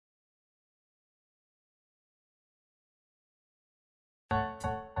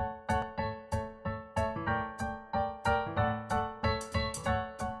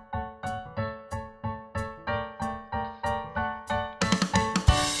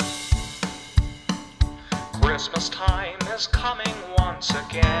Christmas time is coming once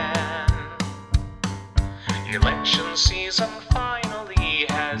again. Election season finally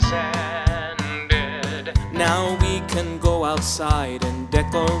has ended. Now we can go outside and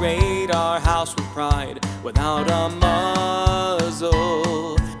decorate our house with pride without a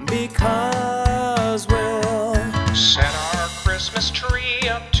muzzle, because we'll set our Christmas tree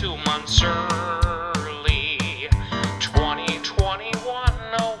up 2 months early. 2021,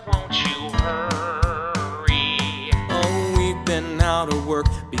 oh won't you hurry? Oh, we've been out of work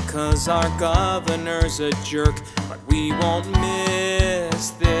because our governor's a jerk, but we won't miss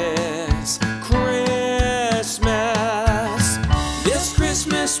this Christmas. This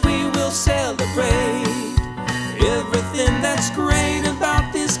Christmas we will celebrate everything that's great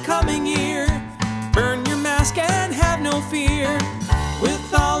about this coming year. Burn your mask and have no fear.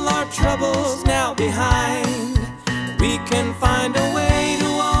 With all our troubles now behind, we can find a way to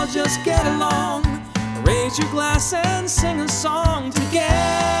all just get along. Raise your glass and sing a song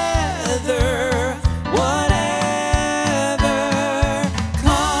together. Whatever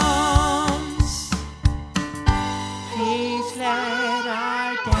comes, Please let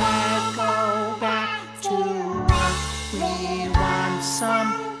our dad go back to work. We want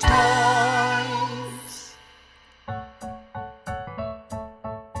some toys.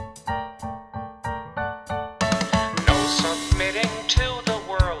 No submitting to the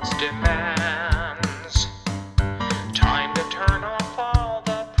world's demands. Time to turn off all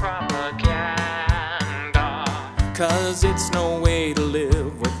the propaganda. 'cause it's no way to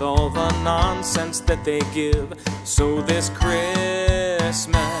live with all the nonsense that they give. So this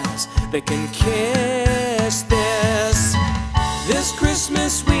Christmas they can kiss this. This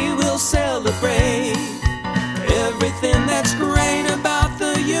Christmas we will celebrate everything that's great about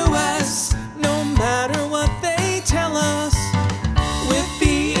the U.S. No matter what they tell us, with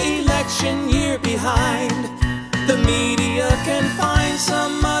the election year behind, the media can find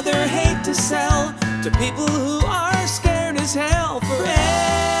some other hate to sell to people who are scared as hell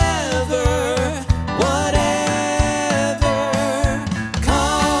forever. Whatever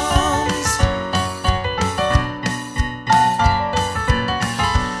comes.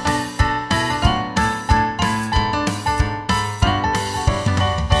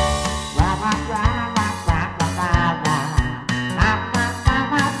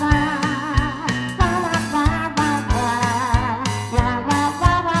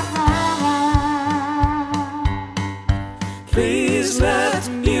 Please let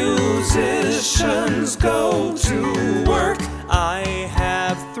musicians go to work. I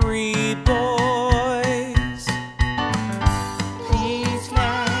have 3 boys. Please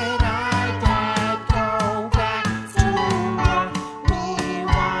let our dad go back to work. We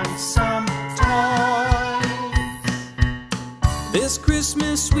want some toys. This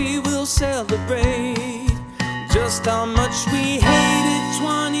Christmas we will celebrate just how much we hated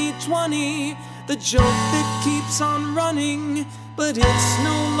 2020. The joke that keeps on running, but it's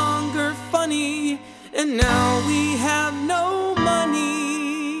no longer funny, and now we have no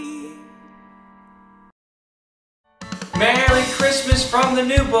money. Merry Christmas from the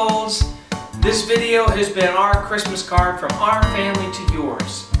Newbolds. This video has been our Christmas card from our family to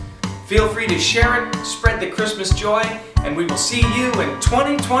yours. Feel free to share it, spread the Christmas joy, and we will see you in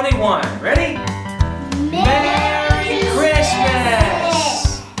 2021. Ready? Merry Christmas!